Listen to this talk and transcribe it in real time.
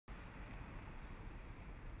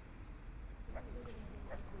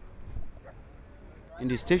In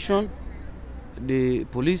the station, the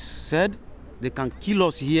police said they can kill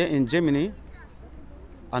us here in Germany,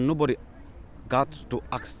 and nobody got to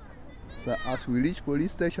ask. So as we reached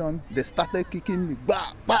police station, they started kicking me,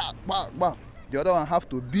 bah, bah, bah, bah. The other one have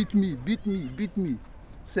to beat me.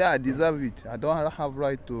 Say I deserve it. I don't have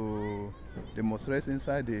right to demonstrate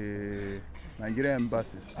inside the Nigerian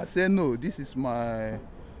embassy. I say no, this is my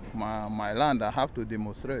land, I have to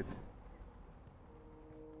demonstrate.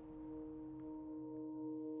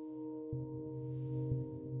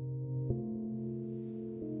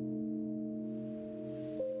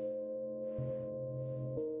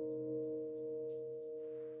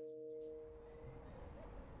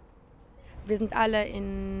 Wir sind alle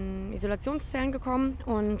in Isolationszellen gekommen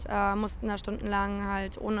und mussten da stundenlang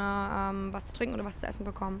halt ohne was zu trinken oder was zu essen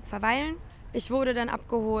bekommen verweilen. Ich wurde dann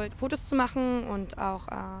abgeholt, Fotos zu machen und auch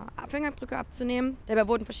Fingerabdrücke abzunehmen. Dabei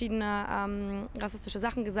wurden verschiedene rassistische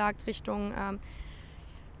Sachen gesagt, Richtung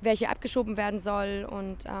welche abgeschoben werden soll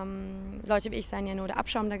und Leute wie ich seien ja nur der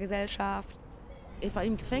Abschaum der Gesellschaft. Ich war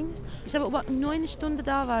im Gefängnis. Ich habe über 9 Stunden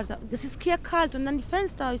da war. Das ist hier kalt und dann die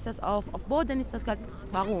Fenster ist das auf Boden ist das kalt.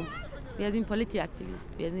 Warum? Wir sind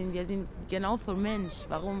Politikaktivisten, wir sind genau für Mensch.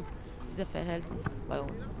 Warum dieses Verhältnis bei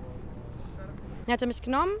uns? Er hatte mich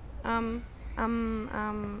genommen am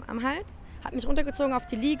Hals, hat mich runtergezogen auf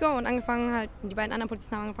die Liege und angefangen halt, die beiden anderen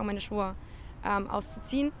Polizisten haben angefangen, meine Schuhe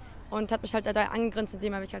auszuziehen und hat mich halt da angegrinst,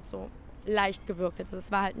 indem er mich halt so leicht gewürgt hat. Also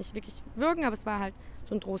es war halt nicht wirklich würgen, aber es war halt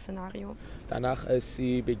so ein Drohszenario. Danach,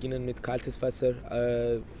 sie beginnen mit kaltes Wasser,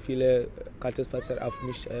 viele kaltes Wasser auf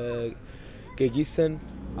mich gegossen.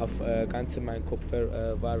 Auf mein Kopf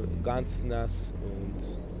war ganz nass und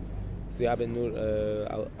sie haben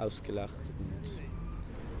nur ausgelacht und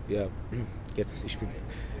ja, jetzt ich bin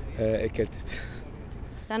erkältet.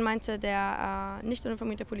 Dann meinte der nicht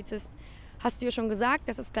uniformierte Polizist, hast du ihr schon gesagt,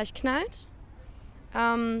 dass es gleich knallt?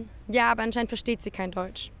 Ja, aber anscheinend versteht sie kein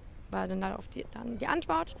Deutsch, war dann die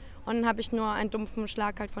Antwort. Und dann habe ich nur einen dumpfen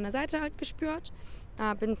Schlag halt von der Seite halt gespürt,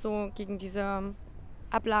 bin so gegen diese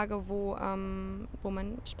Ablage, wo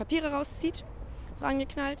man Papiere rauszieht, so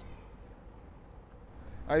angeknallt.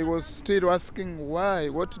 I was still asking why,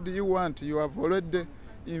 what do you want? You have already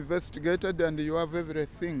investigated and you have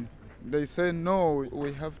everything. They say no,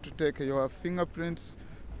 we have to take your fingerprints.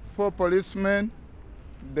 4 policemen,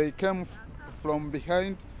 they came from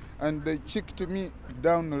behind and they kicked me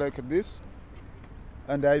down like this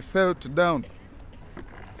and I felt down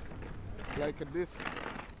like this.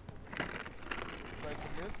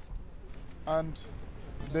 And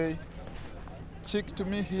they kicked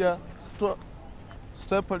me here,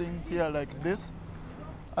 stapling here like this.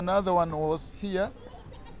 Another one was here,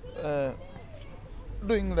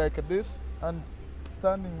 doing like this, and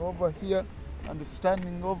standing over here, and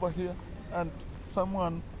standing over here, and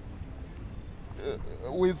someone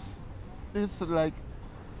with this like,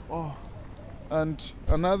 oh, and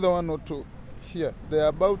another one or two here. There are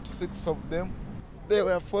about 6 of them. They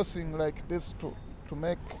were forcing like this to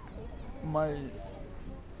make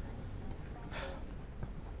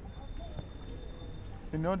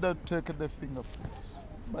in order to take the fingerprints,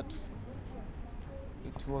 but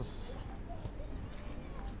it was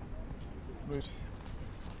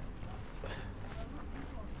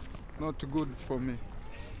not good for me.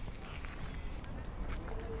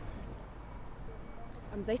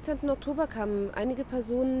 Am 16. Oktober kamen einige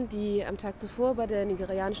Personen, die am Tag zuvor bei der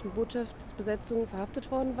nigerianischen Botschaftsbesetzung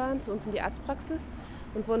verhaftet worden waren, zu uns in die Arztpraxis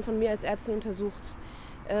und wurden von mir als Ärztin untersucht.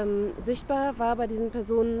 Sichtbar war bei diesen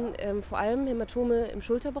Personen vor allem Hämatome im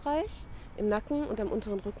Schulterbereich, im Nacken und am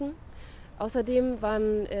unteren Rücken. Außerdem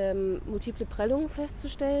waren multiple Prellungen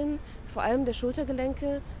festzustellen, vor allem der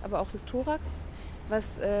Schultergelenke, aber auch des Thorax,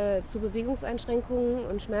 was zu Bewegungseinschränkungen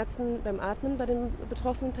und Schmerzen beim Atmen bei den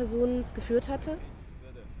betroffenen Personen geführt hatte.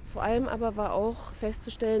 Vor allem aber war auch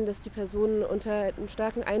festzustellen, dass die Personen unter einem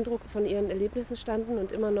starken Eindruck von ihren Erlebnissen standen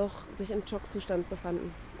und immer noch sich im Schockzustand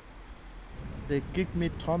befanden. They kick me,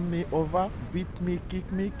 turn me over, beat me,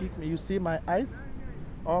 kick me. You see my eyes?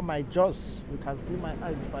 All my jaws. You can see my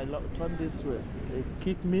eyes if I turn this way. They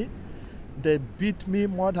kick me. They beat me,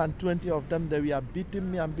 more than 20 of them. They were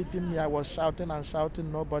beating me and beating me. I was shouting and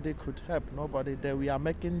shouting. Nobody could help. Nobody. They were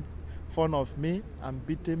making fun of me and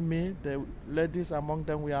beating me. The ladies among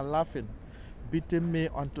them were laughing, beating me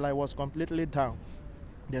until I was completely down.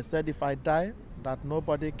 They said if I die, that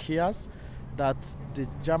nobody cares, that the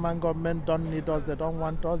German government don't need us, they don't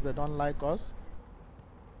want us, they don't like us.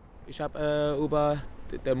 Ich habe über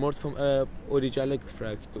den Mord von Origiallo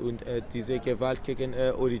gefragt und diese Gewalt gegen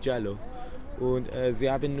Origiallo. Und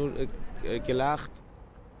sie haben nur gelacht.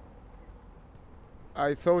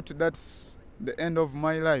 I thought that's the end of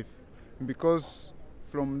my life because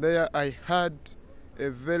From there, I had a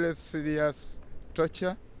very serious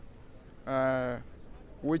torture,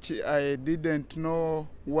 which I didn't know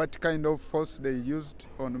what kind of force they used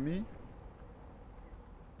on me.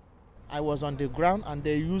 I was on the ground and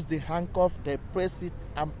they used the handcuff, they press it,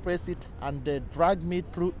 and they drag me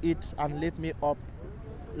through it and lift me up,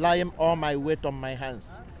 lying all my weight on my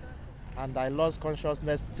hands. And I lost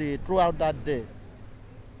consciousness throughout that day.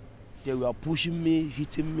 They were pushing me,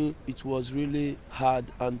 hitting me. It was really hard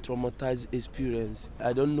and traumatized experience.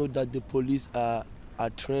 I don't know that the police are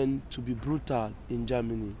trained to be brutal in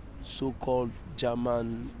Germany. So-called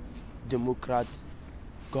German Democrat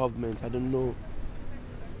government, I don't know.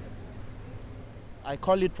 I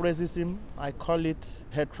call it racism, I call it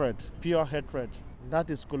hatred, pure hatred. That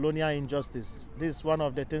is colonial injustice. This is one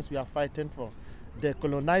of the things we are fighting for. They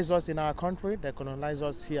colonize us in our country, they colonize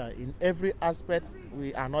us here. In every aspect,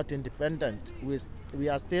 we are not independent. We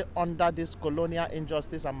are still under this colonial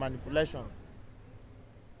injustice and manipulation.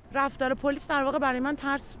 رفتار پلیس در واقع برای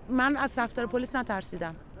من از رفتار پلیس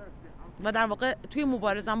نترسیدم و در واقع توی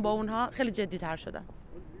مبارزم با اونها خیلی جدی تر شدم.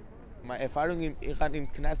 Meine Erfahrung im Iran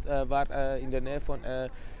im Knast war in der Nähe von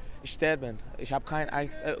Sterben. Ich habe keine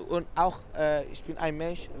Angst und auch ich bin ein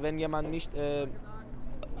Mensch, wenn jemand mich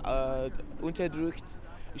unterdrückt,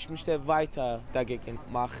 ich möchte weiter dagegen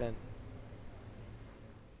machen.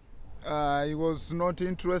 I was not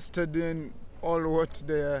interested in all what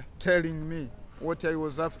they are telling me. What I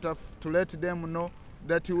was after to let them know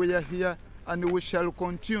that we are here and we shall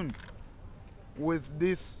continue with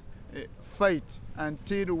this fight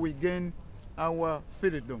until we gain our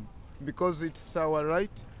freedom, because it's our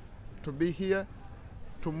right to be here,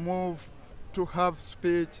 to move, to have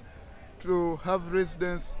speech, to have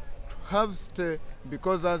residence, to have stay,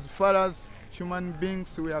 because as far as human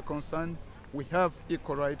beings we are concerned, we have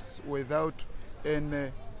equal rights without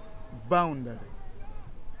any boundary.